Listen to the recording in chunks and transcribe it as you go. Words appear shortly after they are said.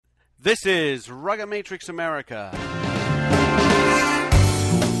This is Rugamatrix America.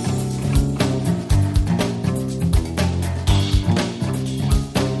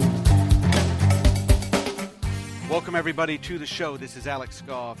 Welcome, everybody, to the show. This is Alex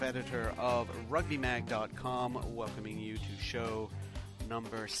Goff, editor of RugbyMag.com, welcoming you to show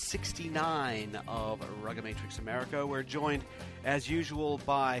number 69 of Rugamatrix America. We're joined, as usual,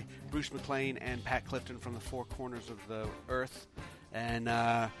 by Bruce McLean and Pat Clifton from the four corners of the earth.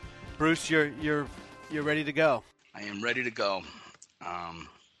 And Bruce, you're ready to go. I am ready to go.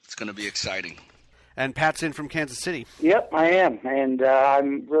 It's going to be exciting. And Pat's in from Kansas City. Yep, I am. And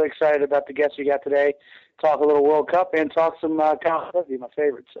I'm really excited about the guests you got today. Talk a little World Cup and talk some college rugby, my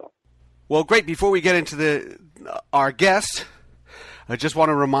favorite. So, well, great. Before we get into our guest, I just want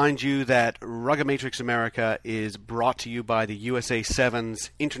to remind you that Rugamatrix America is brought to you by the USA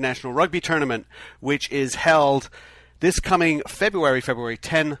Sevens International Rugby Tournament, which is held this coming February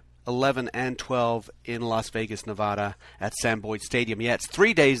 10, 11, and 12 in Las Vegas, Nevada at Sam Boyd Stadium. Yeah, it's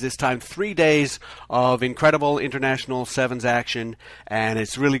 3 days this time, 3 days of incredible international sevens action, and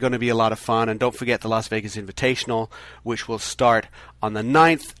it's really going to be a lot of fun. And don't forget the Las Vegas Invitational, which will start on the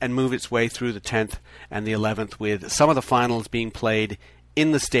 9th and move its way through the 10th and the 11th, with some of the finals being played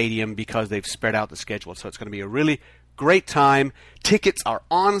in the stadium because they've spread out the schedule. So it's going to be a really great time. Tickets are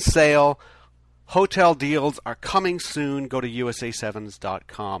on sale. Hotel deals are coming soon. Go to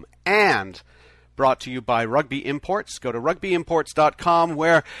USA7s.com. And brought to you by Rugby Imports. Go to rugbyimports.com,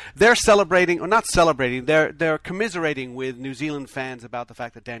 where they're celebrating, or not celebrating, they're commiserating with New Zealand fans about the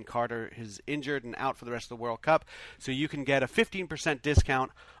fact that Dan Carter is injured and out for the rest of the World Cup. So you can get a 15%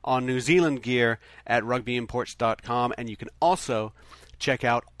 discount on New Zealand gear at rugbyimports.com. And you can also check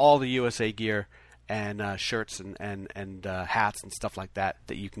out all the USA gear and shirts and hats and stuff like that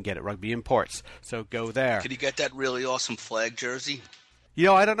you can get at Rugby Imports. So go there. Could you get that really awesome flag jersey? You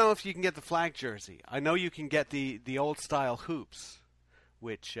know, I don't know if you can get the flag jersey. I know you can get the old style hoops,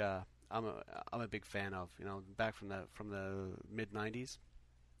 which I'm a big fan of. You know, back from the mid '90s.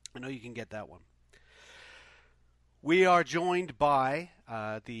 I know you can get that one. We are joined by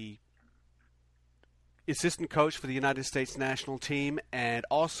the assistant coach for the United States national team and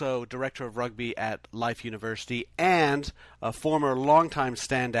also director of rugby at Life University and a former longtime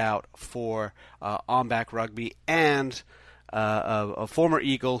standout for on-back rugby and a former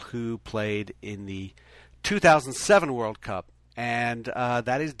Eagle who played in the 2007 World Cup. And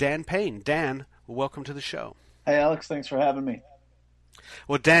that is Dan Payne. Dan, welcome to the show. Hey, Alex. Thanks for having me.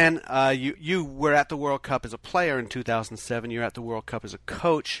 Well, Dan, you were at the World Cup as a player in 2007. You're at the World Cup as a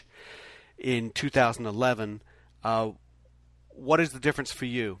coach in 2011. What is the difference for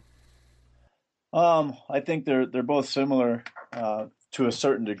you? I think they're both similar to a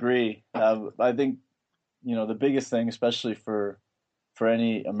certain degree. I think, you know, the biggest thing, especially for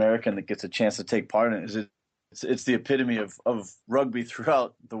any American that gets a chance to take part in it, is it's the epitome of rugby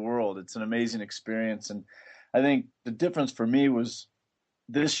throughout the world. It's an amazing experience. And I think the difference for me was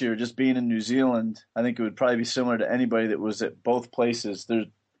this year, just being in New Zealand, I think it would probably be similar to anybody that was at both places. The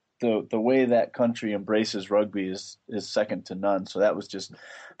way that country embraces rugby is second to none. So that was just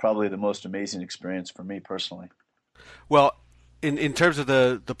probably the most amazing experience for me personally. Well, in terms of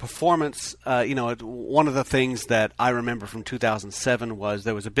the performance, you know, one of the things that I remember from 2007 was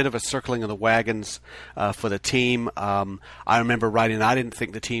there was a bit of a circling of the wagons for the team. I remember writing, I didn't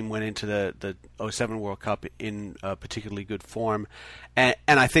think the team went into the 07 World Cup in particularly good form. And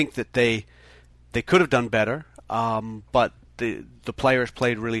I think that they could have done better, but the players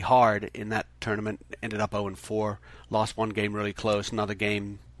played really hard in that tournament, ended up 0-4, lost one game really close, another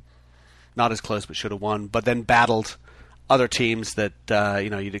game not as close but should have won, but then battled other teams that you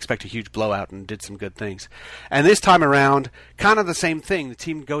know, you'd expect a huge blowout and did some good things. And this time around, kind of the same thing. The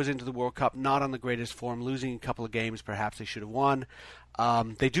team goes into the World Cup not on the greatest form, losing a couple of games perhaps they should have won.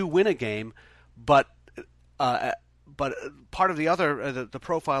 They do win a game, but part of the other, the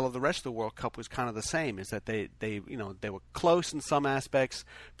profile of the rest of the World Cup was kind of the same, is that they you know, they were close in some aspects,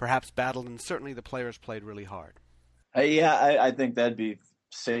 perhaps battled, and certainly the players played really hard. I think that'd be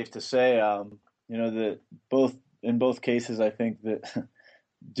safe to say. You know, that in both cases, I think that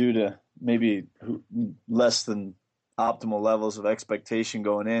due to maybe less than optimal levels of expectation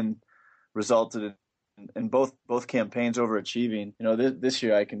going in, resulted in both campaigns overachieving. You know, this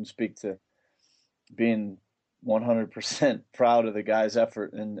year I can speak to being 100% proud of the guys'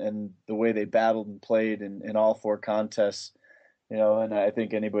 effort and the way they battled and played in all four contests. You know, and I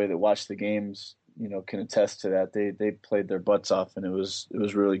think anybody that watched the games, you know, can attest to that. They played their butts off, and it was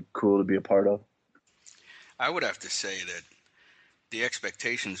really cool to be a part of. I would have to say that the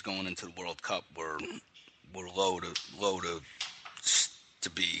expectations going into the World Cup were low to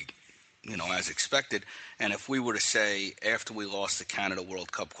be as expected. And if we were to say after we lost the Canada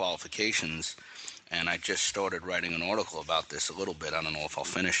World Cup qualifications, and I just started writing an article about this a little bit. I don't know if I'll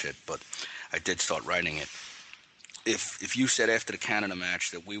finish it, but I did start writing it. If you said after the Canada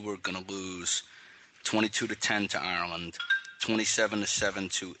match that we were going to lose 22-10 to Ireland,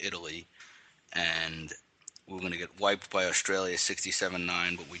 27-7 to Italy, and we were going to get wiped by Australia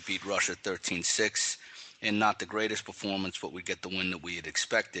 67-9, but we beat Russia 13-6, and not the greatest performance, but we'd get the win that we had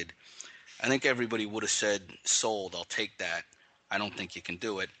expected, I think everybody would have said, sold, I'll take that. I don't think you can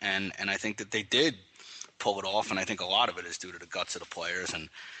do it. And I think that they did pull it off, and I think a lot of it is due to the guts of the players. And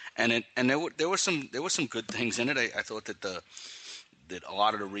there were some good things in it. I thought that that a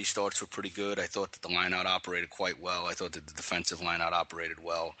lot of the restarts were pretty good. I thought that the lineout operated quite well. I thought that the defensive lineout operated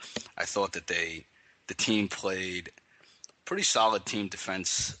well. I thought that the team played pretty solid team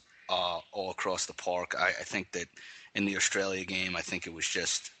defense all across the park. I think that in the Australia game, I think it was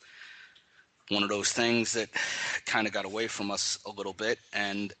just one of those things that kind of got away from us a little bit.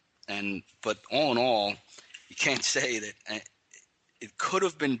 But all in all, you can't say that it could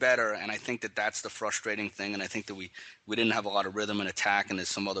have been better, and I think that that's the frustrating thing, and I think that we didn't have a lot of rhythm and attack, and there's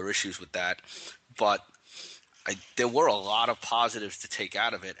some other issues with that. But there were a lot of positives to take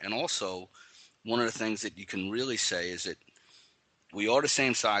out of it, and also one of the things that you can really say is that we are the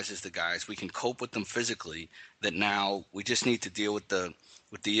same size as the guys. We can cope with them physically, that now we just need to deal with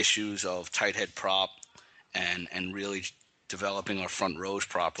the issues of tight head prop and really developing our front rows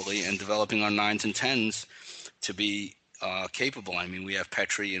properly and developing our 9s and 10s to be capable. I mean, we have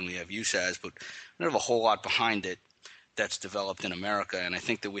Petrie and we have USAS, but we don't have a whole lot behind it that's developed in America, and I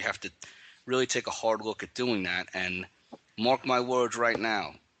think that we have to really take a hard look at doing that. And mark my words right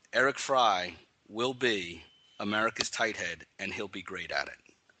now, Eric Fry will be America's tight head, and he'll be great at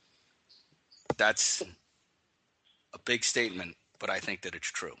it. That's a big statement, but I think that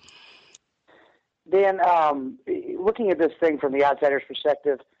it's true. Dan, looking at this thing from the outsider's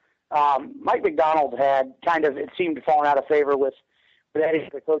perspective, Mike Macdonald had kind of, it seemed, fallen out of favor with Eddie,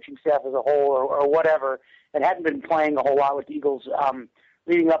 the coaching staff as a whole, or whatever, and hadn't been playing a whole lot with the Eagles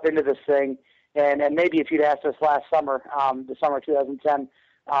leading up into this thing. And maybe if you'd asked us last summer, the summer of 2010,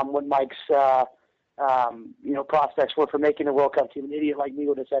 when Mike's prospects were for making the World Cup team, an idiot like me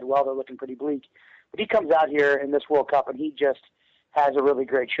would have said, well, they're looking pretty bleak. But he comes out here in this World Cup, and he just has a really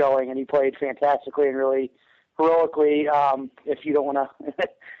great showing, and he played fantastically and really heroically, if you don't want to,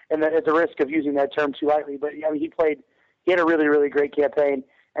 and at the risk of using that term too lightly. But, I mean, he had a really, really great campaign.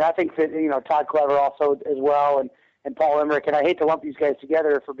 And I think that, Todd Clever also as well, and Paul Emmerich, and I hate to lump these guys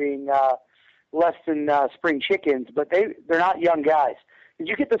together for being less than spring chickens, but they're not young guys. Did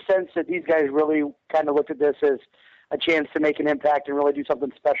you get the sense that these guys really kind of looked at this as a chance to make an impact and really do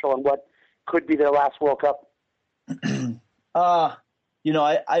something special in what could be their last World Cup?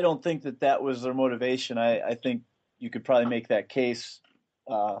 I don't think that was their motivation. I think you could probably make that case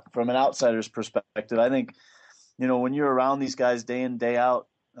from an outsider's perspective. I think, when you're around these guys day in, day out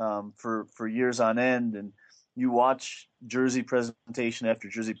for years on end, and you watch jersey presentation after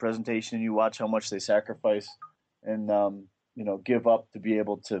jersey presentation, and you watch how much they sacrifice and give up to be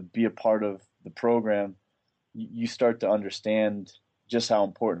able to be a part of the program, you start to understand just how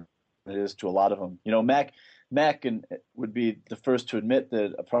important it is to a lot of them. Mac would be the first to admit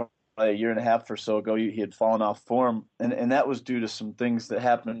that probably a year and a half or so ago he had fallen off form, and that was due to some things that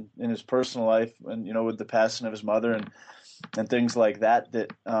happened in his personal life, and with the passing of his mother and things like that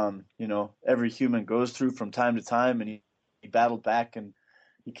every human goes through from time to time, and he battled back, and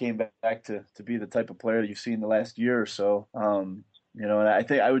he came back to be the type of player that you've seen the last year or so. And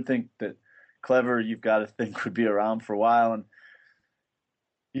I would think that Clever, you've got to think, would be around for a while, and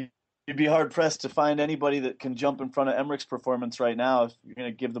you'd be hard pressed to find anybody that can jump in front of Emmerich's performance right now. If you're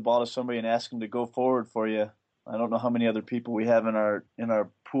going to give the ball to somebody and ask them to go forward for you, I don't know how many other people we have in our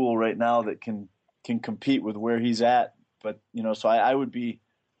pool right now that can compete with where he's at. But so I would be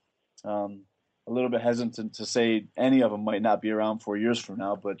a little bit hesitant to say any of them might not be around 4 years from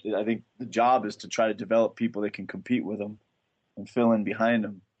now. But I think the job is to try to develop people that can compete with them and fill in behind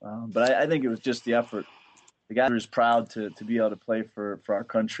them. But I think it was just the effort. The guy was proud to be able to play for our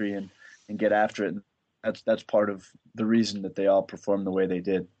country and get after it. And that's part of the reason that they all performed the way they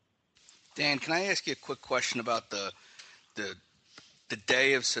did. Dan, can I ask you a quick question about the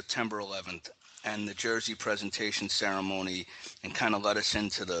day of September 11th and the jersey presentation ceremony, and kind of let us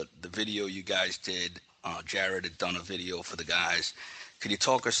into the video you guys did? Jared had done a video for the guys. Could you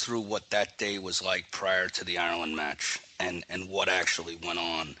talk us through what that day was like prior to the Ireland match and what actually went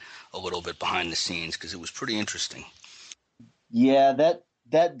on a little bit behind the scenes, because it was pretty interesting? Yeah,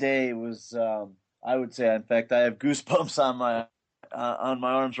 that day was, I would say, in fact, I have goosebumps on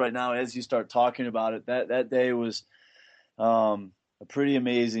my arms right now as you start talking about it. That day was a pretty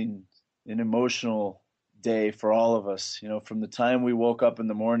amazing and emotional day for all of us. From the time we woke up in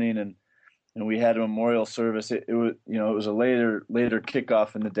the morning and we had a memorial service, it was it was a later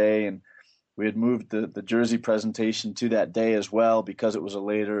kickoff in the day, and we had moved the jersey presentation to that day as well because it was a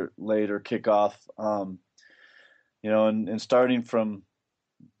later kickoff. And starting from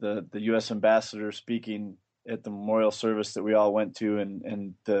the U.S. ambassador speaking at the memorial service that we all went to,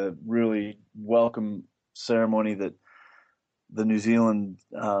 and the really welcome ceremony that the New Zealand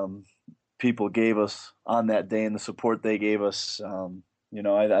people gave us on that day and the support they gave us.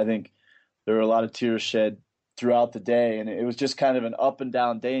 I think there were a lot of tears shed throughout the day, and it was just kind of an up and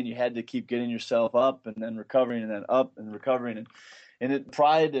down day, and you had to keep getting yourself up and then recovering and then up and recovering. And it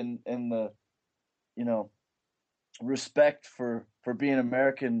pride and the, respect for being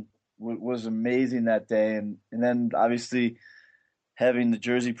American was amazing that day. And then obviously having the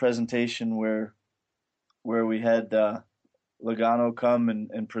jersey presentation where we had Logano come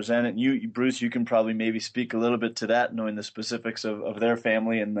and present it. And you, Bruce, you can probably maybe speak a little bit to that, knowing the specifics of their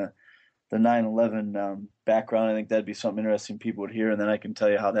family and the 9/11 background. I think that'd be something interesting people would hear, and then I can tell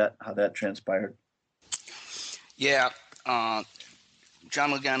you how that transpired. Yeah, John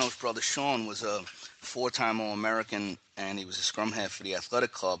Logano's brother Sean was a 4-time All-American, and he was a scrum half for the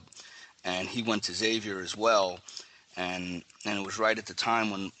athletic club, and he went to Xavier as well. And it was right at the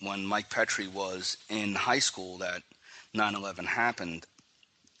time when Mike Petrie was in high school that 9/11 happened,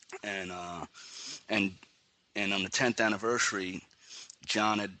 and on the 10th anniversary,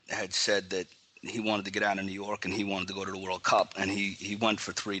 John had said that he wanted to get out of New York and he wanted to go to the World Cup, and he went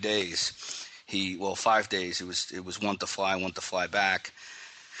for 3 days. 5 days. It was one to fly back,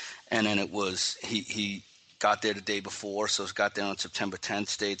 and then it was he got there the day before, so he got there on September 10th,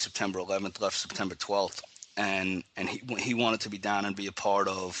 stayed September 11th, left September 12th, and he wanted to be down and be a part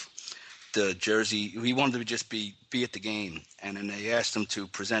of the jersey. He wanted to just be at the game, and then they asked him to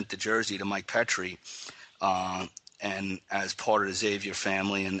present the jersey to Mike Petrie. And as part of the Xavier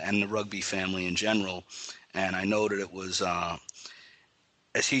family and the rugby family in general. And I know that it was,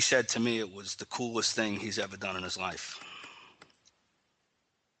 as he said to me, it was the coolest thing he's ever done in his life.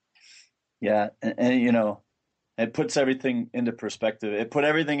 Yeah, and it puts everything into perspective. It put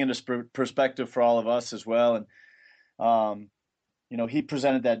everything into perspective for all of us as well. And, he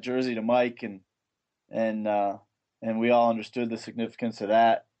presented that jersey to Mike, and we all understood the significance of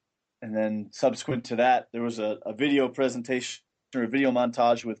that. And then subsequent to that, there was a video presentation or a video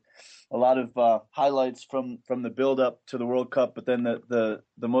montage with a lot of highlights from the build-up to the World Cup. But then the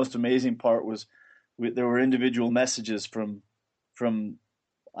most amazing part was there were individual messages from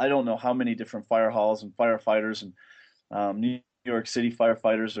I don't know how many different fire halls and firefighters and New York City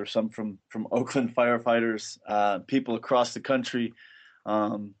firefighters, or some from Oakland firefighters, people across the country,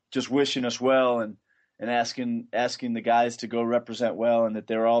 just wishing us well and asking the guys to go represent well, and that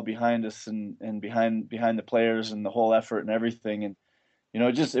they're all behind us and behind the players and the whole effort and everything. And,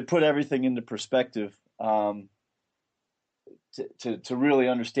 it put everything into perspective, to really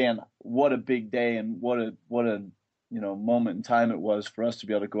understand what a big day and what a moment in time it was for us to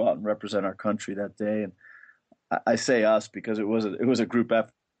be able to go out and represent our country that day. And I say us because it was a group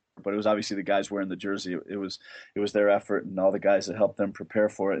effort, but it was obviously the guys wearing the jersey. It was their effort and all the guys that helped them prepare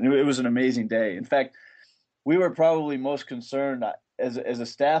for it. And it was an amazing day. In fact, we were probably most concerned as a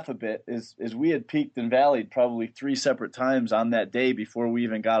staff a bit is we had peaked and valleyed probably 3 separate times on that day before we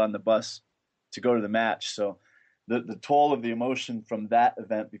even got on the bus to go to the match. So the toll of the emotion from that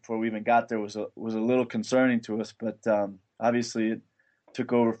event before we even got there was a little concerning to us. But obviously it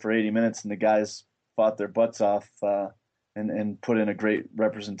took over for 80 minutes, and the guys fought their butts off and put in a great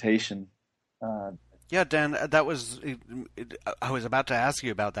representation. Yeah, Dan, that was. I was about to ask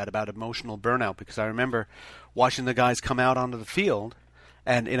you about that, about emotional burnout, because I remember watching the guys come out onto the field,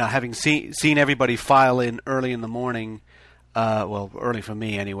 and having seen everybody file in early in the morning, early for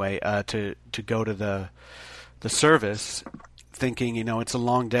me anyway, to go to the service, thinking it's a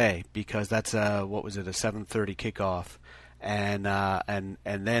long day because that's a 7:30 kickoff, and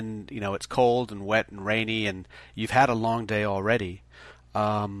then it's cold and wet and rainy, and you've had a long day already,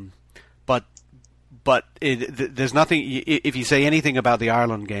 But there's nothing. If you say anything about the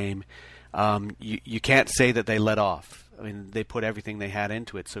Ireland game, you can't say that they let off. I mean, they put everything they had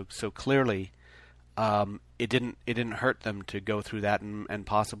into it. So clearly, it didn't hurt them to go through that, and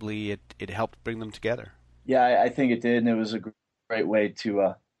possibly it helped bring them together. Yeah, I think it did, and it was a great way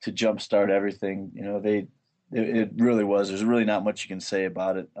to jumpstart everything. It really was. There's really not much you can say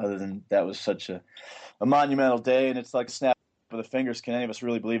about it other than that was such a monumental day, and it's like a snap of the fingers. Can any of us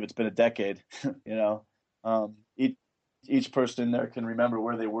really believe it's been a decade? each person in there can remember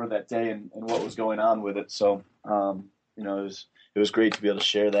where they were that day and what was going on with it. So, it was great to be able to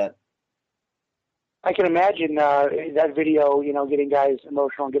share that. I can imagine that video, getting guys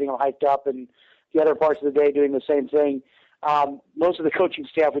emotional and getting them hyped up, and the other parts of the day doing the same thing. Most of the coaching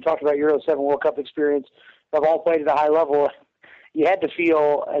staff, we talked about Euro 7 World Cup experience, have all played at a high level. You had to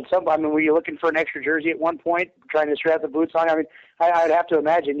feel were you looking for an extra jersey at one point, trying to strap the boots on? I mean, I would have to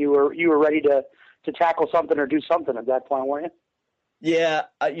imagine you were ready to tackle something or do something at that point, weren't you? Yeah,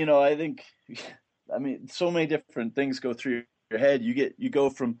 I think, so many different things go through your head. You go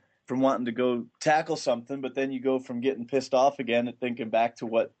from wanting to go tackle something, but then you go from getting pissed off again and thinking back to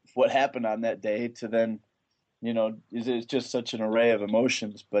what happened on that day to then, it's just such an array of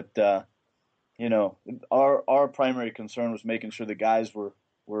emotions. But, our primary concern was making sure the guys were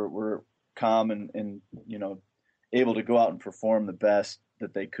calm and able to go out and perform the best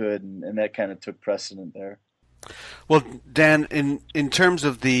that they could. And that kind of took precedent there. Well, Dan, in terms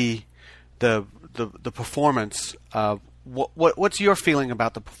of the performance, what's your feeling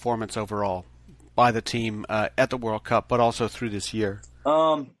about the performance overall by the team at the World Cup, but also through this year?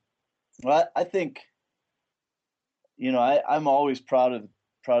 Well, I think, I'm always proud of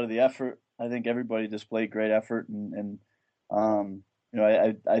the effort. I think everybody displayed great effort, and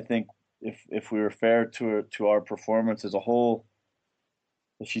I think if we were fair to our performance as a whole,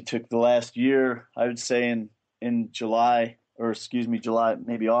 if you took the last year, I would say in July,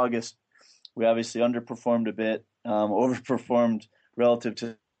 maybe August, we obviously underperformed a bit, overperformed relative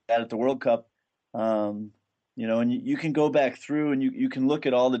to that at the World Cup. And you can go back through and you can look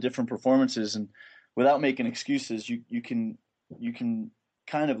at all the different performances, and without making excuses, you can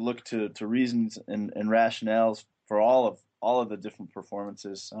kind of look to reasons and rationales for all of the different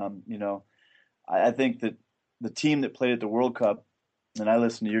performances. I think that the team that played at the World Cup, and I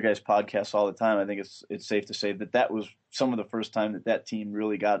listen to your guys' podcasts all the time, I think it's safe to say that was some of the first time that team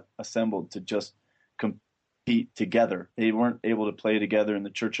really got assembled to just compete together. They weren't able to play together in the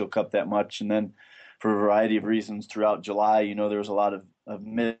Churchill Cup that much, and then for a variety of reasons throughout July, there was a lot of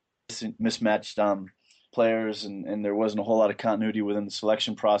mismatched players, and there wasn't a whole lot of continuity within the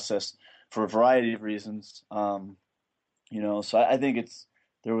selection process for a variety of reasons. So I think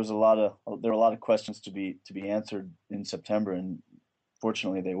there were a lot of questions to be answered in September, and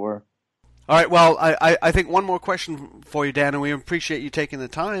fortunately they were. All right. Well, I think one more question for you, Dan, and we appreciate you taking the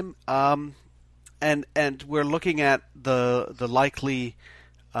time. And we're looking at the likely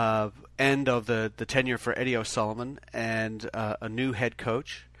end of the tenure for Eddie O'Sullivan and a new head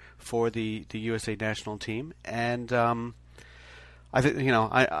coach for the USA national team. And I think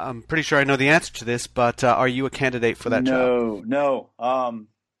I'm pretty sure I know the answer to this, but are you a candidate for that job? No. I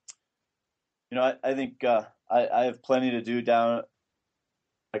think I have plenty to do down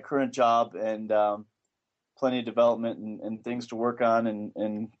my current job, and plenty of development and things to work on,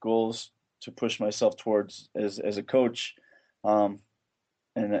 and goals to push myself towards as a coach. And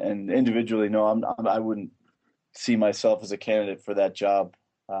individually, no, I wouldn't see myself as a candidate for that job.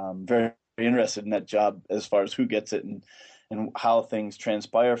 Very, very interested in that job as far as who gets it and how things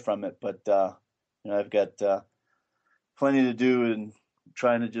transpire from it. But I've got plenty to do and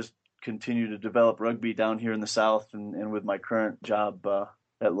trying to just continue to develop rugby down here in the South and with my current job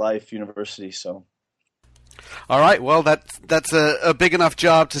at Life University. So. All right. Well, that's a big enough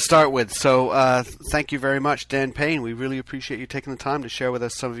job to start with. So thank you very much, Dan Payne. We really appreciate you taking the time to share with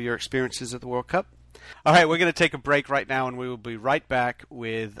us some of your experiences at the World Cup. All right. We're going to take a break right now, and we will be right back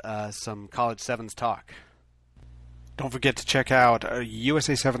with some College Sevens talk. Don't forget to check out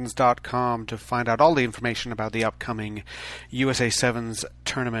USA7s.com to find out all the information about the upcoming USA Sevens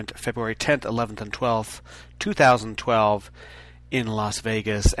tournament, February 10th, 11th, and 12th, 2012. In Las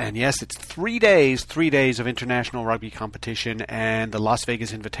Vegas. And yes, it's 3 days of international rugby competition, and the Las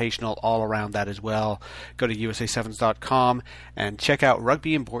Vegas Invitational all around that as well. Go to USA7s.com and check out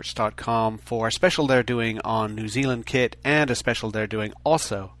rugbyimports.com for a special they're doing on New Zealand kit and a special they're doing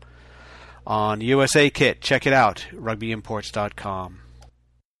also on USA kit. Check it out, rugbyimports.com.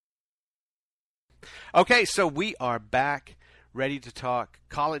 Okay, so we are back, ready to talk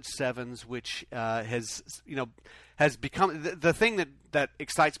College Sevens, which has become the thing that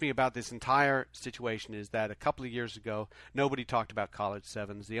excites me about this entire situation is that a couple of years ago nobody talked about College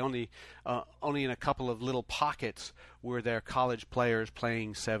Sevens. The only in a couple of little pockets were there college players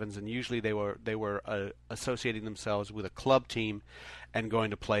playing sevens, and usually they were associating themselves with a club team and going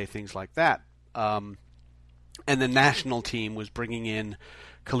to play things like that. And the national team was bringing in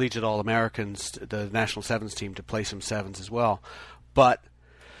collegiate All-Americans, the national sevens team, to play some sevens as well. But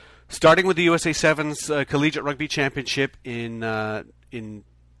starting with the USA Sevens Collegiate Rugby Championship in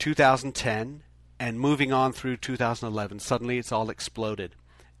 2010, and moving on through 2011, suddenly it's all exploded,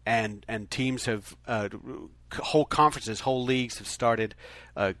 and teams have whole conferences, whole leagues have started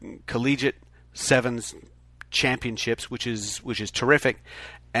collegiate sevens championships, which is terrific,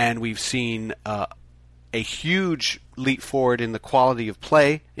 and we've seen a huge leap forward in the quality of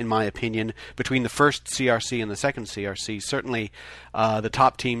play, in my opinion, between the first CRC and the second CRC. Certainly, the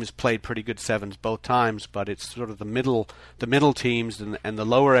top teams played pretty good sevens both times, but it's sort of the middle teams and the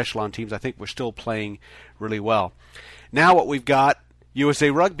lower echelon teams, I think, were still playing really well. Now what we've got, USA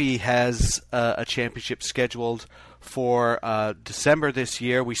Rugby has a championship scheduled for December this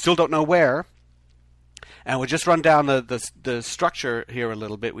year. We still don't know where. And we'll just run down the structure here a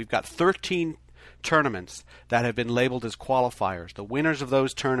little bit. We've got 13 tournaments that have been labeled as qualifiers. The winners of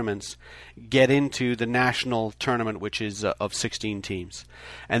those tournaments get into the national tournament, which is of 16 teams.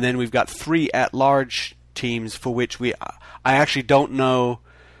 And then we've got 3 at-large teams for which I actually don't know.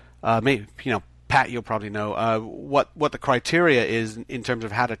 Maybe Pat, you'll probably know what the criteria is in terms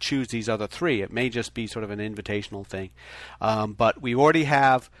of how to choose these other 3. It may just be sort of an invitational thing, but we already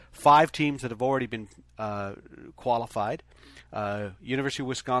have 5 teams that have already been qualified: University of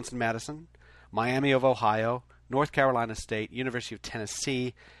Wisconsin-Madison, Miami of Ohio, North Carolina State, University of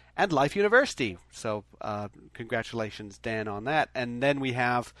Tennessee, and Life University. So congratulations, Dan, on that. And then we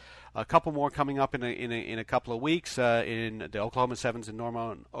have a couple more coming up in a couple of weeks in the Oklahoma Sevens in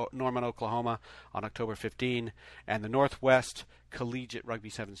Norman, Oklahoma on October 15, and the Northwest Collegiate Rugby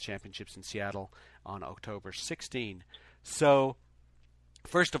Sevens Championships in Seattle on October 16. So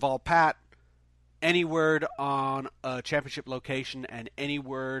first of all, Pat, any word on a championship location and any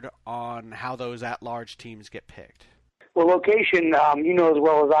word on how those at-large teams get picked? Well, location, you know as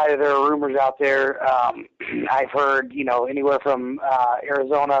well as I, there are rumors out there. I've heard, anywhere from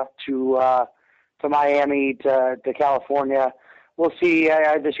Arizona to Miami to California. We'll see.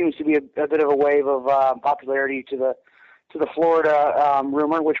 There seems to be a bit of a wave of popularity to the Florida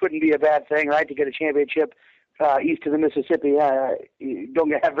rumor, which wouldn't be a bad thing, right? To get a championship east of the Mississippi. You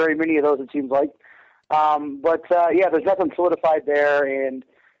don't have very many of those, it seems like. But there's nothing solidified there, and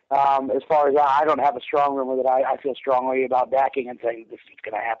as far as I don't have a strong rumor that I feel strongly about backing and saying this is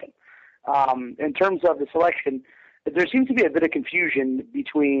going to happen. In terms of the selection, there seems to be a bit of confusion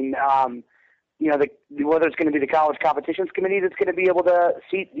between, whether it's going to be the College Competitions Committee that's going to be able to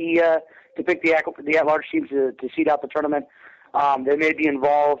seat to pick the at-large teams to seat out the tournament. They may be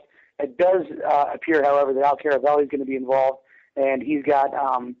involved. It does appear, however, that Al Caravelli is going to be involved, and he's got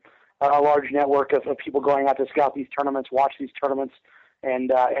a large network of people going out to scout these tournaments, watch these tournaments, and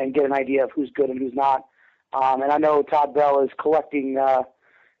get an idea of who's good and who's not. And I know Todd Bell is collecting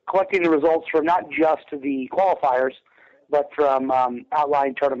the results from not just the qualifiers, but from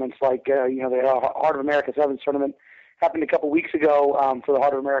outlying tournaments like the Heart of America Sevens tournament happened a couple weeks ago for the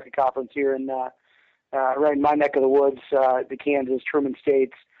Heart of America Conference here in right in my neck of the woods, the Kansas, Truman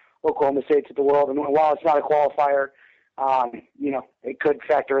States, Oklahoma States of the world. And while it's not a qualifier, it could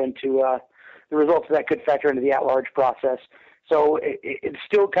factor into the results of that could factor into the at-large process. So it's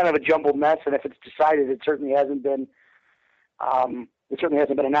still kind of a jumbled mess, and if it's decided, it certainly hasn't been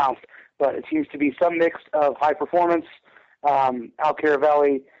announced. But it seems to be some mix of high performance. Al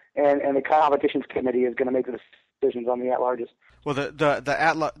Caravelli and the competitions committee is going to make the decisions on the at-larges. Well,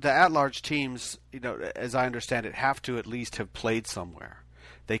 the at-large teams, as I understand it, have to at least have played somewhere.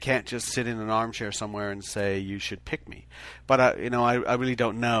 They can't just sit in an armchair somewhere and say you should pick me. But I really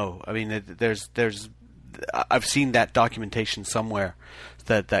don't know. I mean, I've seen that documentation somewhere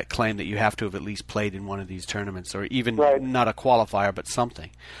that claim that you have to have at least played in one of these tournaments, or even not a qualifier, but something.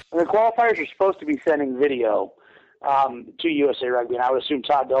 And the qualifiers are supposed to be sending video to USA Rugby, and I would assume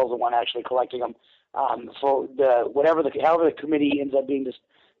Todd Bell's the one actually collecting them. For however the committee ends up being just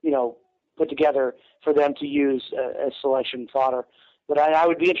put together for them to use as selection fodder. But I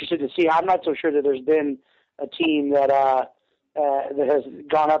would be interested to see. I'm not so sure that there's been a team that has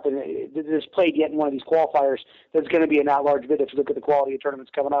gone up and that has played yet in one of these qualifiers that's going to be an at-large bid if you look at the quality of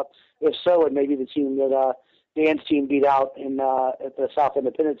tournaments coming up. If so, it may be the team that Dan's team beat out at the South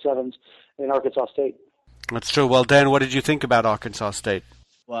Independent Sevens in Arkansas State. That's true. Well, Dan, what did you think about Arkansas State?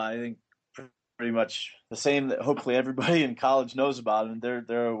 Well, I think pretty much the same that hopefully everybody in college knows about them.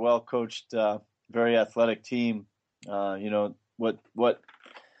 They're a well-coached, very athletic team. What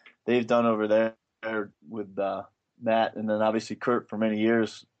they've done over there with Matt and then obviously Kurt for many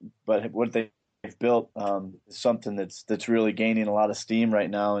years, but what they've built is something that's really gaining a lot of steam right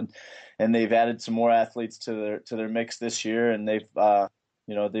now, and they've added some more athletes to their mix this year, and they've got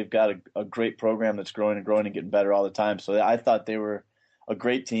a great program that's growing and getting better all the time. So I thought they were a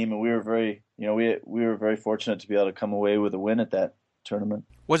great team, and we were very fortunate to be able to come away with a win at that. tournament.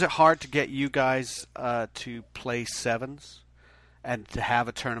 Was it hard to get you guys to play sevens and to have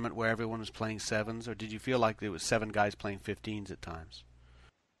a tournament where everyone was playing sevens, or did you feel like there was 7 guys playing 15s at times?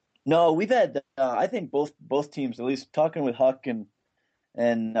 No, we've had I think both teams, at least talking with Huck and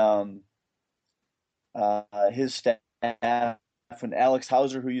his staff, and Alex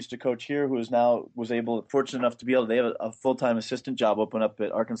Hauser, who used to coach here, who is now fortunate enough to be able. They have a full-time assistant job open up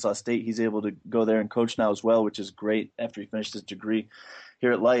at Arkansas State. He's able to go there and coach now as well, which is great after he finished his degree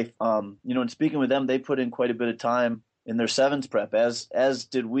here at Life. And speaking with them, they put in quite a bit of time in their sevens prep, as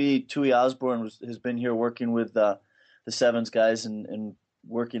did we. Tui Osborne has been here working with the sevens guys and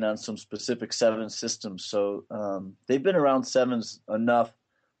working on some specific sevens systems. So they've been around sevens enough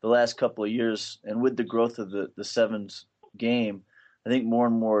the last couple of years, and with the growth of the sevens game, I think more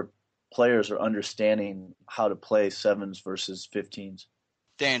and more players are understanding how to play sevens versus 15s.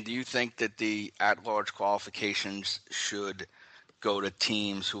 Dan, do you think that the at-large qualifications should go to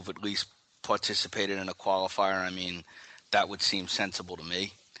teams who've at least participated in a qualifier? I mean, that would seem sensible to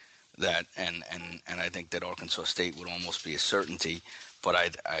me. That and I think that Arkansas State would almost be a certainty. But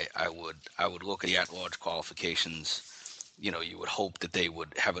I would look at the at-large qualifications. You would hope that they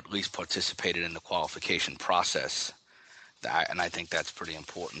would have at least participated in the qualification process. And I think that's pretty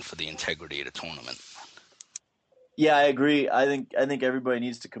important for the integrity of the tournament. Yeah, I agree. I think everybody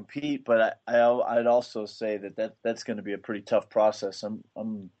needs to compete, but I'd also say that's going to be a pretty tough process.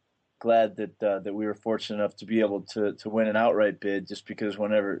 I'm glad that we were fortunate enough to be able to win an outright bid, just because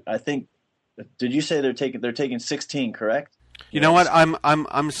whenever I think, did you say they're taking 16, correct? You know what?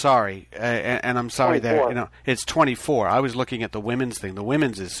 I'm sorry, and I'm sorry 24. There. It's 24. I was looking at the women's thing. The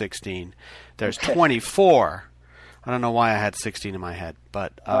women's is 16. There's 24. I don't know why I had 16 in my head,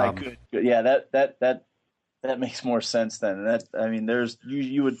 but good. Yeah, that makes more sense then. There's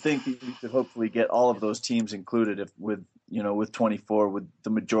you would think that you could hopefully get all of those teams included with 24, with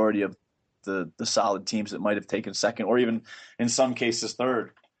the majority of the solid teams that might have taken second, or even in some cases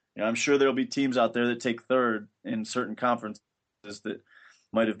third. I'm sure there'll be teams out there that take third in certain conferences that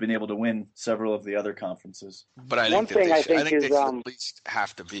might have been able to win several of the other conferences. But I think they should at least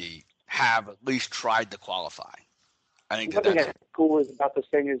have at least tried to qualify. I think that's cool about this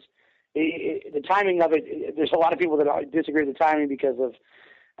thing is the timing of it. There's a lot of people that disagree with the timing because of,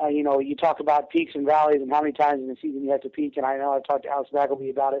 you talk about peaks and valleys and how many times in the season you have to peak. And I know I've talked to Alex McElvey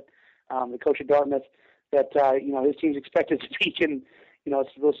about it, the coach of Dartmouth, that, his team's expected to peak in, the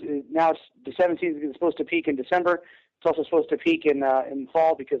 17th is supposed to peak in December. It's also supposed to peak in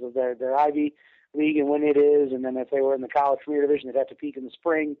fall because of their Ivy League and when it is. And then if they were in the college premier division, they'd have to peak in the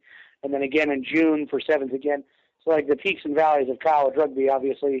spring. And then again in June for sevens again. So like the peaks and valleys of college rugby,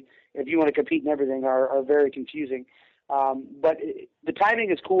 obviously, if you want to compete in everything, are very confusing. But the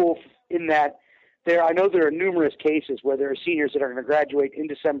timing is cool in that I know there are numerous cases where there are seniors that are going to graduate in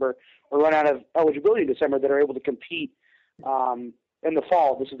December or run out of eligibility in December that are able to compete in the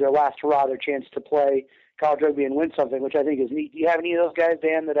fall. This is their last hurrah, their chance to play college rugby and win something, which I think is neat. Do you have any of those guys,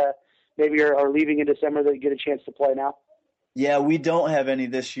 Dan, that maybe are leaving in December that get a chance to play now? Yeah, we don't have any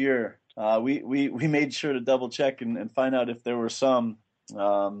this year. We made sure to double check and find out if there were some,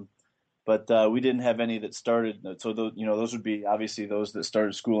 but we didn't have any that started. So those would be obviously those that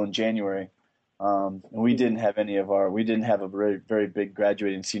started school in January. And we didn't have we didn't have a very, very big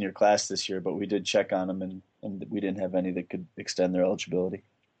graduating senior class this year, but we did check on them and we didn't have any that could extend their eligibility.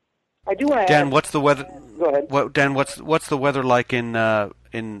 I do want to Dan, what's the weather? Go ahead. Dan, what's the weather like in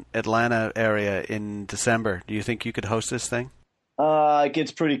Atlanta area in December? Do you think you could host this thing? It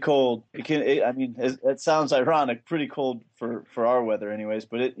gets pretty cold. It sounds ironic, pretty cold for our weather anyways,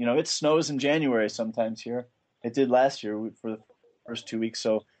 but it snows in January sometimes here. It did last year for the first 2 weeks,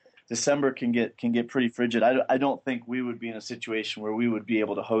 so December can get pretty frigid. I don't think we would be in a situation where we would be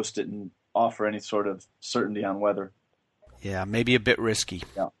able to host it and offer any sort of certainty on weather. Yeah, maybe a bit risky.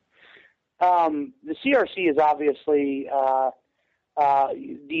 Yeah. The CRC is obviously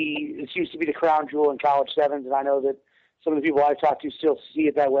it seems to be the crown jewel in college sevens, and I know that some of the people I've talked to still see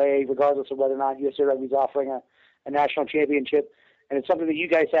it that way, regardless of whether or not USA Rugby is offering a national championship. And it's something that you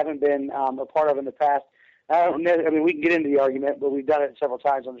guys haven't been a part of in the past. We can get into the argument, but we've done it several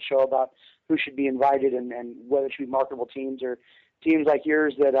times on the show about who should be invited and whether it should be marketable teams or teams like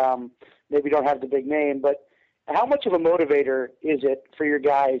yours that maybe don't have the big name. But how much of a motivator is it for your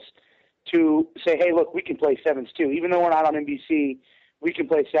guys to say, hey, look, we can play sevens too. Even though we're not on NBC, we can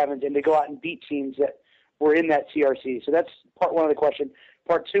play sevens, and to go out and beat teams that were in that CRC. So that's part one of the question.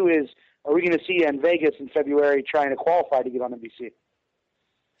 Part two is, are we going to see you in Vegas in February trying to qualify to get on NBC?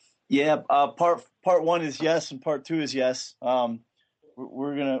 Yeah, part one is yes, and part two is yes.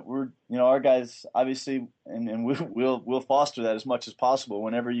 our guys obviously, and we'll foster that as much as possible.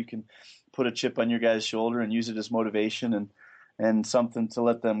 Whenever you can put a chip on your guy's shoulder and use it as motivation and something to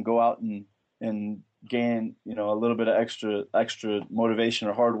let them go out and gain, a little bit of extra motivation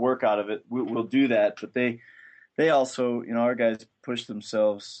or hard work out of it, we'll do that. But they also, our guys push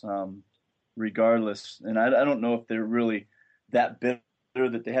themselves regardless. And I don't know if they're really that bitter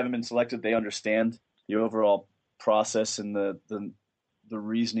that they haven't been selected. They understand the overall process and the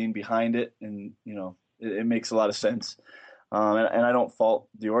reasoning behind it, and it makes a lot of sense. And I don't fault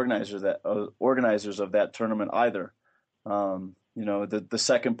the organizers of that tournament either. The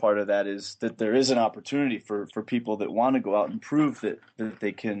second part of that is that there is an opportunity for people that want to go out and prove that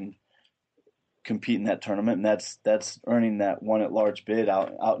they can compete in that tournament, and that's earning that one at large bid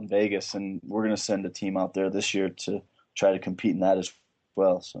out in Vegas. And we're going to send a team out there this year to try to compete in that as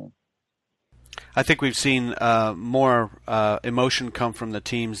well. So I think we've seen more emotion come from the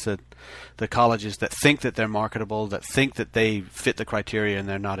teams, the colleges that think that they're marketable, that think that they fit the criteria, and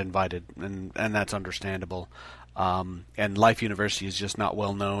they're not invited, and that's understandable. And Life University is just not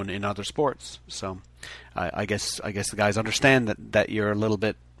well known in other sports, so I guess the guys understand that you're a little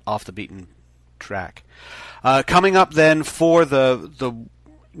bit off the beaten track. Coming up then for the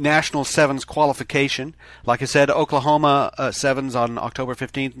National Sevens qualification. Like I said, Oklahoma Sevens on October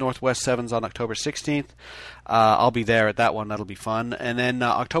 15th, Northwest Sevens on October 16th. I'll be there at that one. That'll be fun. And then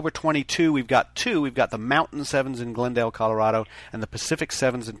October 22, we've got two. We've got the Mountain Sevens in Glendale, Colorado, and the Pacific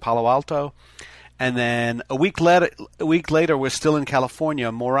Sevens in Palo Alto. And then a week later, we're still in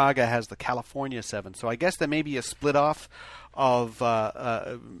California. Moraga has the California Sevens. So I guess there may be a split off of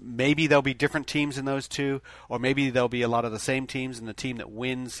maybe there'll be different teams in those two, or maybe there'll be a lot of the same teams, and the team that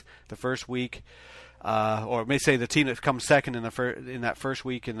wins the first week, or may say the team that comes second in that first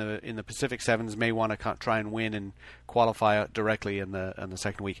week in the Pacific Sevens may want to try and win and qualify directly in the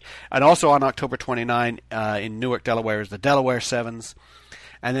second week. And also on October 29 in Newark, Delaware is the Delaware Sevens.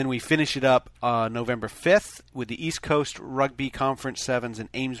 And then we finish it up November 5th with the East Coast Rugby Conference Sevens in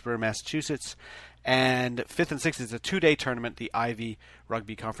Amesbury, Massachusetts. And 5th and 6th is a 2-day tournament, the Ivy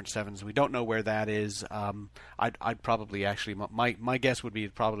Rugby Conference Sevens. We don't know where that is. I'd probably actually, my guess would be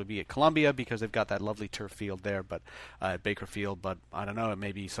it'd probably be at Columbia because they've got that lovely turf field there, but at Baker Field. But I don't know, it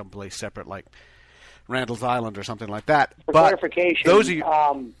may be someplace separate like Randall's Island or something like that. For clarification, those of you,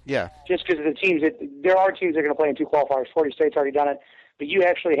 just because of the teams, there are teams that are going to play in two qualifiers. Florida State's already done it, but you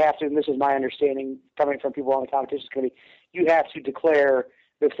actually have to, and this is my understanding coming from people on the competition committee, you have to declare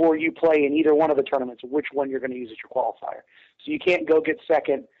before you play in either one of the tournaments which one you're going to use as your qualifier. So you can't go get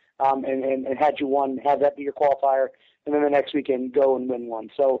second and had you won, have that be your qualifier, and then the next weekend go and win one.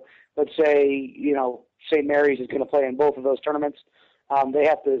 So let's say, St. Mary's is going to play in both of those tournaments. They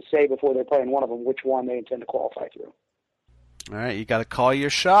have to say before they play in one of them which one they intend to qualify through. All right, you got to call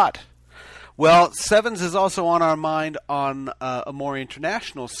your shot. Well, Sevens is also on our mind on a more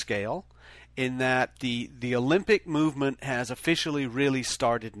international scale, in that the Olympic movement has officially really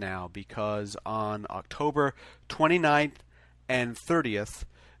started now, because on October 29th and 30th,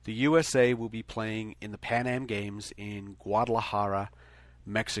 the USA will be playing in the Pan Am Games in Guadalajara,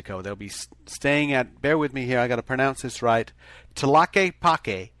 Mexico. They'll be staying at, bear with me here, I got to pronounce this right,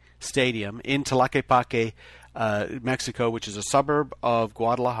 Tlaquepaque Stadium in Tlaquepaque, Mexico, which is a suburb of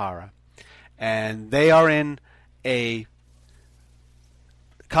Guadalajara. And they are in a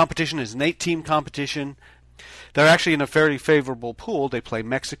competition, is an 8-team competition. They're actually in a fairly favorable pool. They play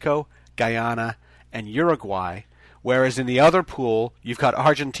Mexico, Guyana, and Uruguay, whereas in the other pool, you've got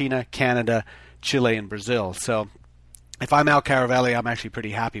Argentina, Canada, Chile, and Brazil. So if I'm Al Caravelli, I'm actually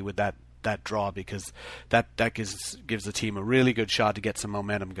pretty happy with that draw, because that gives the team a really good shot to get some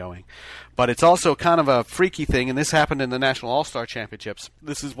momentum going. But it's also kind of a freaky thing, and this happened in the National All-Star Championships.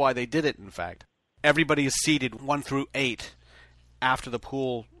 This is why they did it, in fact. Everybody is seeded 1 through 8 after the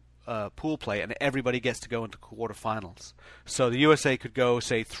pool play, and everybody gets to go into quarterfinals. So the USA could go,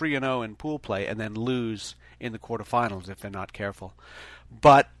 say, 3-0 in pool play and then lose in the quarterfinals if they're not careful.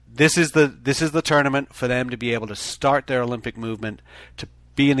 But this is the tournament for them to be able to start their Olympic movement, to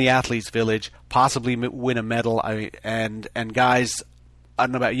be in the athletes' village, possibly win a medal. And guys, I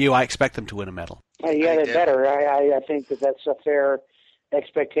don't know about you, I expect them to win a medal. Yeah, they're better. I think that's a fair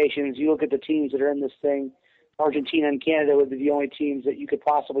expectation. As you look at the teams that are in this thing, Argentina and Canada would be the only teams that you could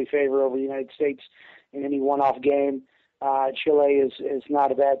possibly favor over the United States in any one-off game. Chile is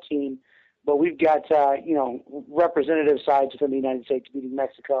not a bad team. But we've got, representative sides within the United States beating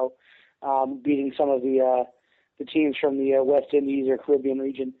Mexico, beating some of the teams from the West Indies or Caribbean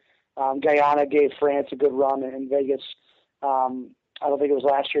region. Guyana gave France a good run in Vegas. I don't think it was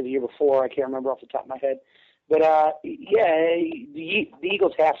last year or the year before. I can't remember off the top of my head. But the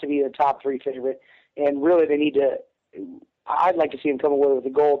Eagles have to be the top 3 favorite, and really they need to. I'd like to see them come away with the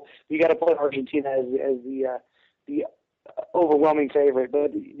gold. You got to put Argentina as the overwhelming favorite.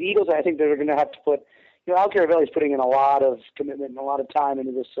 But the Eagles, I think they're going to have to put. Al Caravelli's putting in a lot of commitment and a lot of time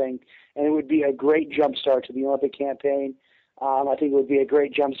into this thing, and it would be a great jumpstart to the Olympic campaign. I think it would be a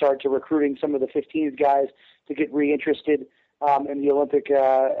great jumpstart to recruiting some of the 15th guys to get reinterested in the Olympic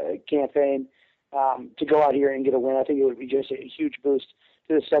campaign to go out here and get a win. I think it would be just a huge boost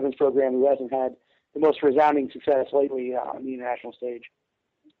to the Sevens program, who hasn't had the most resounding success lately on the international stage.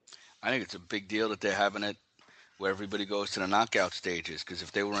 I think it's a big deal that they're having it where everybody goes to the knockout stages, because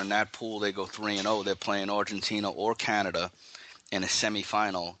if they were in that pool, they go 3-0. They're playing Argentina or Canada in a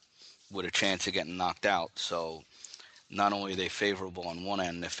semifinal with a chance of getting knocked out. So not only are they favorable on one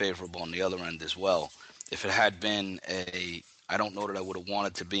end, they're favorable on the other end as well. If it had been I don't know that I would have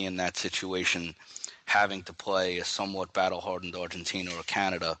wanted to be in that situation, having to play a somewhat battle-hardened Argentina or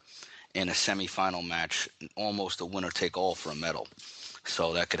Canada in a semifinal match, almost a winner-take-all for a medal.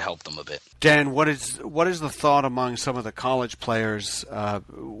 So that could help them a bit. Dan, what is the thought among some of the college players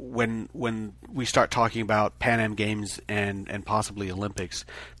when we start talking about Pan Am Games and possibly Olympics?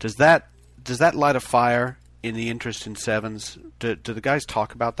 Does that light a fire in the interest in sevens? Do the guys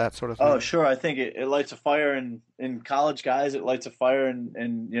talk about that sort of thing? Oh, sure. I think it lights a fire in college guys. It lights a fire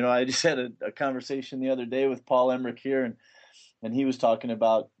and I just had a conversation the other day with Paul Emmerich here, and he was talking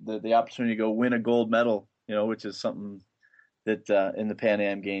about the opportunity to go win a gold medal, which is something that in the Pan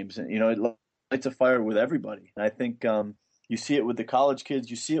Am Games, and it lights a fire with everybody. And I think you see it with the college kids.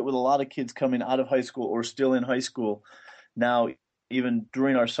 You see it with a lot of kids coming out of high school or still in high school now. Even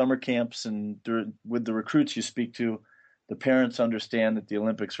during our summer camps and with the recruits you speak to, the parents understand that the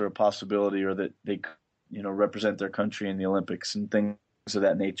Olympics are a possibility, or that they represent their country in the Olympics and things of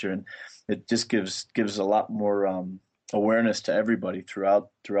that nature. And it just gives a lot more awareness to everybody throughout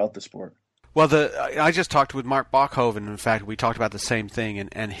the sport. Well, I just talked with Mark Bachhoven. In fact, we talked about the same thing,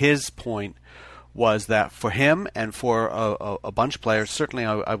 and his point was that for him and for a bunch of players, certainly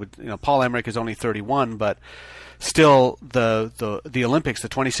I would, Paul Emmerich is only 31, but still the Olympics, the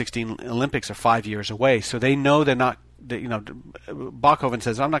 2016 Olympics, are 5 years away, so they know they're not. Bachhoven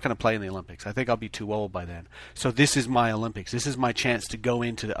says, I'm not going to play in the Olympics. I think I'll be too old by then. So this is my Olympics. This is my chance to go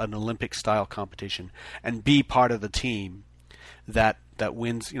into an Olympic-style competition and be part of the team that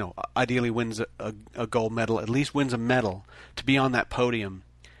wins, ideally wins a gold medal, at least wins a medal, to be on that podium.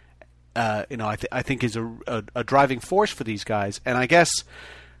 I think is a driving force for these guys. And I guess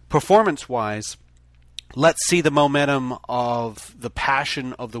performance-wise, let's see the momentum of the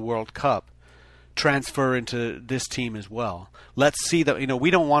passion of the World Cup transfer into this team as well. Let's see that, we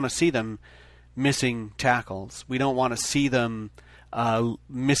don't want to see them missing tackles. We don't want to see them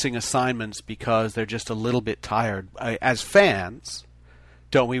missing assignments because they're just a little bit tired. As fans,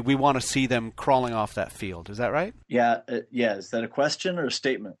 don't we? We want to see them crawling off that field. Is that right? Yeah. Is that a question or a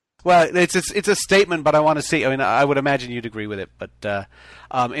statement? Well, it's a statement, but I want to see. I mean, I would imagine you'd agree with it, but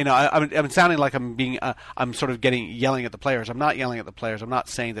I'm sounding like I'm sort of yelling at the players. I'm not yelling at the players. I'm not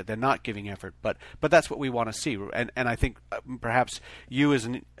saying that they're not giving effort, but that's what we want to see. And I think perhaps you as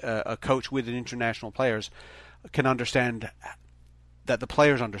a coach with international players can understand that the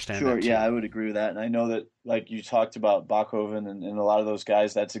players understand. Sure, that too. Yeah, I would agree with that, and I know that, like you talked about Bachhoven and a lot of those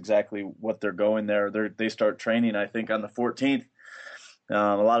guys, that's exactly what they're going there. They start training, I think, on the 14th.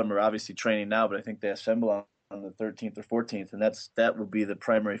 A lot of them are obviously training now, but I think they assemble on the 13th or 14th, and that will be the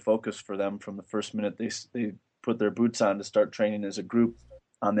primary focus for them from the first minute they put their boots on to start training as a group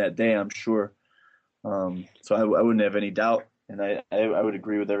on that day, I'm sure. So I wouldn't have any doubt, and I would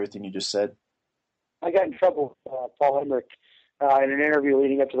agree with everything you just said. I got in trouble with Paul Emmerich in an interview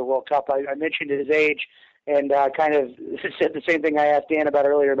leading up to the World Cup. I mentioned his age and kind of said the same thing I asked Dan about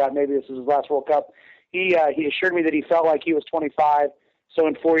earlier, about maybe this is his last World Cup. He assured me that he felt like he was 25. So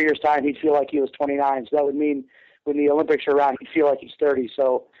in 4 years' time, he'd feel like he was 29. So that would mean when the Olympics are around, he'd feel like he's 30.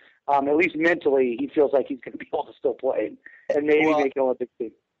 So at least mentally, he feels like he's going to be able to still play and maybe make an Olympic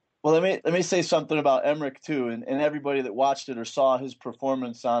team. Well, let me say something about Emmerich too, and everybody that watched it or saw his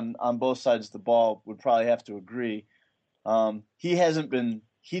performance on both sides of the ball would probably have to agree. He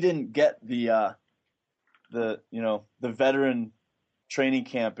didn't get the veteran training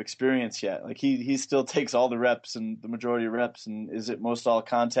camp experience yet. Like he still takes all the reps and the majority of reps and is at most all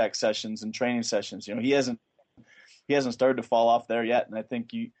contact sessions and training sessions. He hasn't started to fall off there yet. And I think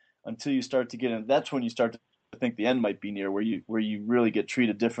until you start to get in, that's when you start to think the end might be near, where you really get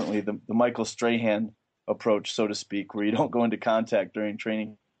treated differently. The Michael Strahan approach, so to speak, where you don't go into contact during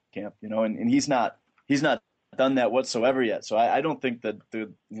training camp, and he's not done that whatsoever yet. So I don't think that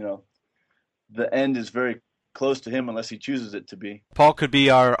the end is very close to him unless he chooses it to be. Paul could be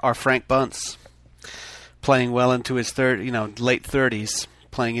our Frank Bunce, playing well into his late 30s,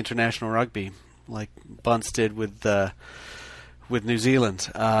 playing international rugby like Bunce did with New Zealand.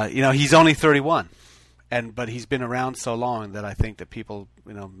 He's only 31, but he's been around so long that I think that people,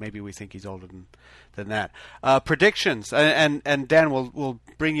 maybe we think he's older than that. Predictions, and Dan, we'll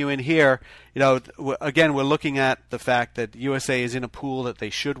bring you in here. Again, we're looking at the fact that USA is in a pool that they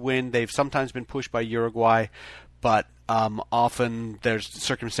should win. They've sometimes been pushed by Uruguay, but often there's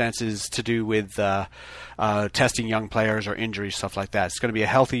circumstances to do with testing young players or injuries, stuff like that. It's going to be a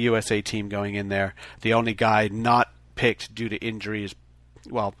healthy USA team going in there. The only guy not picked due to injury is,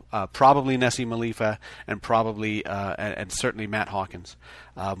 probably Nessie Malifa and probably and certainly Matt Hawkins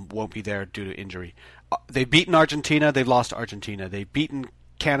won't be there due to injury. They've beaten Argentina. They've lost to Argentina. They've beaten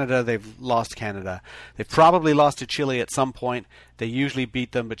Canada. They've lost Canada. They've probably lost to Chile at some point. They usually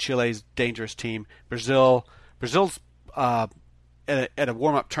beat them, but Chile's a dangerous team. Brazil's at a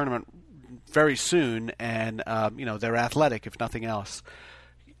warm-up tournament very soon, and they're athletic if nothing else.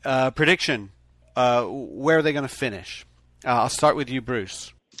 Prediction: where are they going to finish? I'll start with you,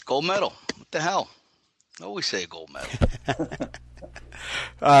 Bruce. Gold medal. What the hell? I always say gold medal.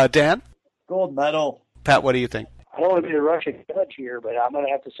 Dan? Gold medal. Pat, what do you think? I don't want to be the Russian judge here, but I'm going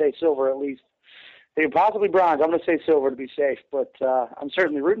to have to say silver at least. They possibly bronze. I'm going to say silver to be safe, but I'm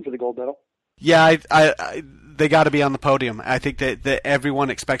certainly rooting for the gold medal. Yeah, they got to be on the podium. I think that everyone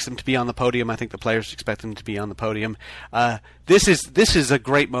expects them to be on the podium. I think the players expect them to be on the podium. This is a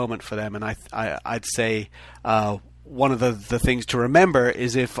great moment for them, and I'd say one of the things to remember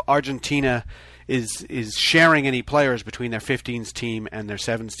is if Argentina is sharing any players between their 15s team and their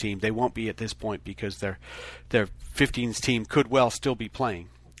 7s team, they won't be at this point because their 15s team could well still be playing.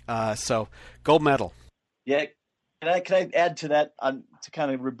 So gold medal. Yeah. Can I add to that to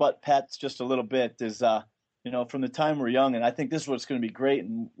kind of rebut Pat's just a little bit is, from the time we're young, and I think this is what's going to be great.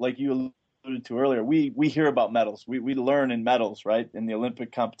 And like you alluded to earlier, we hear about medals. We learn in medals, right, in the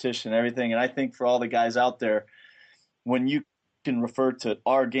Olympic competition and everything. And I think for all the guys out there, when you can refer to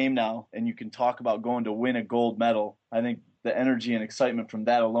our game now and you can talk about going to win a gold medal, I think the energy and excitement from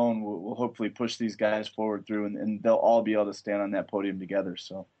that alone will hopefully push these guys forward through, and they'll all be able to stand on that podium together.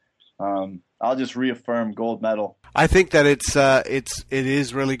 So I'll just reaffirm gold medal. I think that it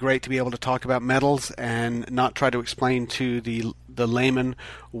is really great to be able to talk about medals and not try to explain to the layman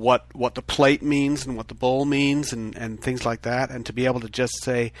what the plate means and what the bowl means and things like that, and to be able to just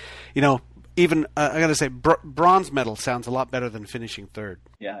say, even I got to say, bronze medal sounds a lot better than finishing third.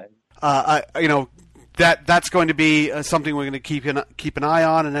 Yeah. That's going to be something we're going to keep an eye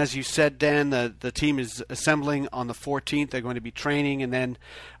on. And as you said, Dan, the team is assembling on the 14th. They're going to be training, and then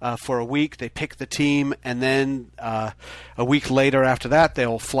for a week they pick the team, and then a week later after that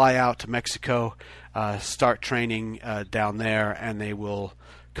they'll fly out to Mexico, start training down there, and they will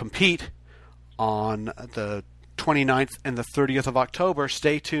compete on the 29th and the 30th of October.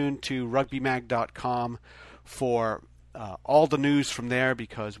 Stay tuned to rugbymag.com for all the news from there,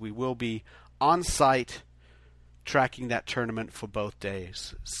 because we will be on site tracking that tournament for both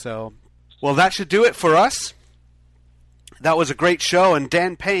days. So, well, that should do it for us. That was a great show. And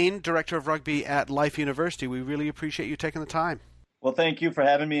Dan Payne, Director of Rugby at Life University, we really appreciate you taking the time. Well, thank you for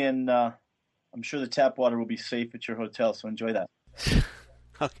having me, and I'm sure the tap water will be safe at your hotel, so enjoy that.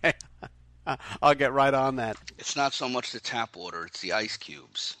 Okay. I'll get right on that. It's not so much the tap water, it's the ice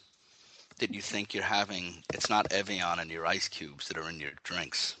cubes that you think you're having. It's not Evian in your ice cubes that are in your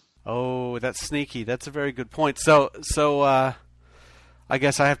drinks. Oh, that's sneaky. That's a very good point. So I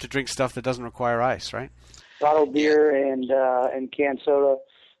guess I have to drink stuff that doesn't require ice, right? Bottled beer and canned soda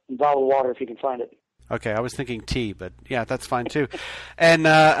and bottled water if you can find it. Okay, I was thinking tea, but yeah, that's fine too. And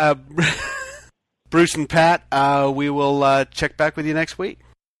Bruce and Pat, we will check back with you next week.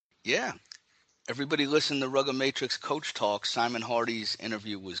 Yeah. Everybody listen to Rugger Matrix Coach Talk. Simon Hardy's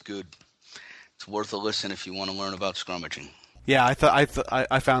interview was good. It's worth a listen if you want to learn about scrummaging. Yeah, I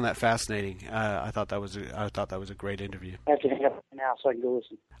found that fascinating. I thought that was a great interview. I have to hang up now so I can go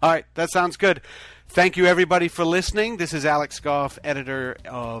listen. All right, that sounds good. Thank you, everybody, for listening. This is Alex Goff, editor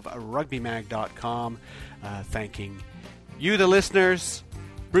of RugbyMag.com, thanking you, the listeners,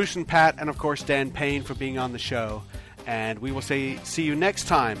 Bruce and Pat, and of course Dan Payne for being on the show. And we will see you next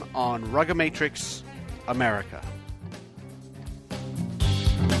time on Rugger Matrix America.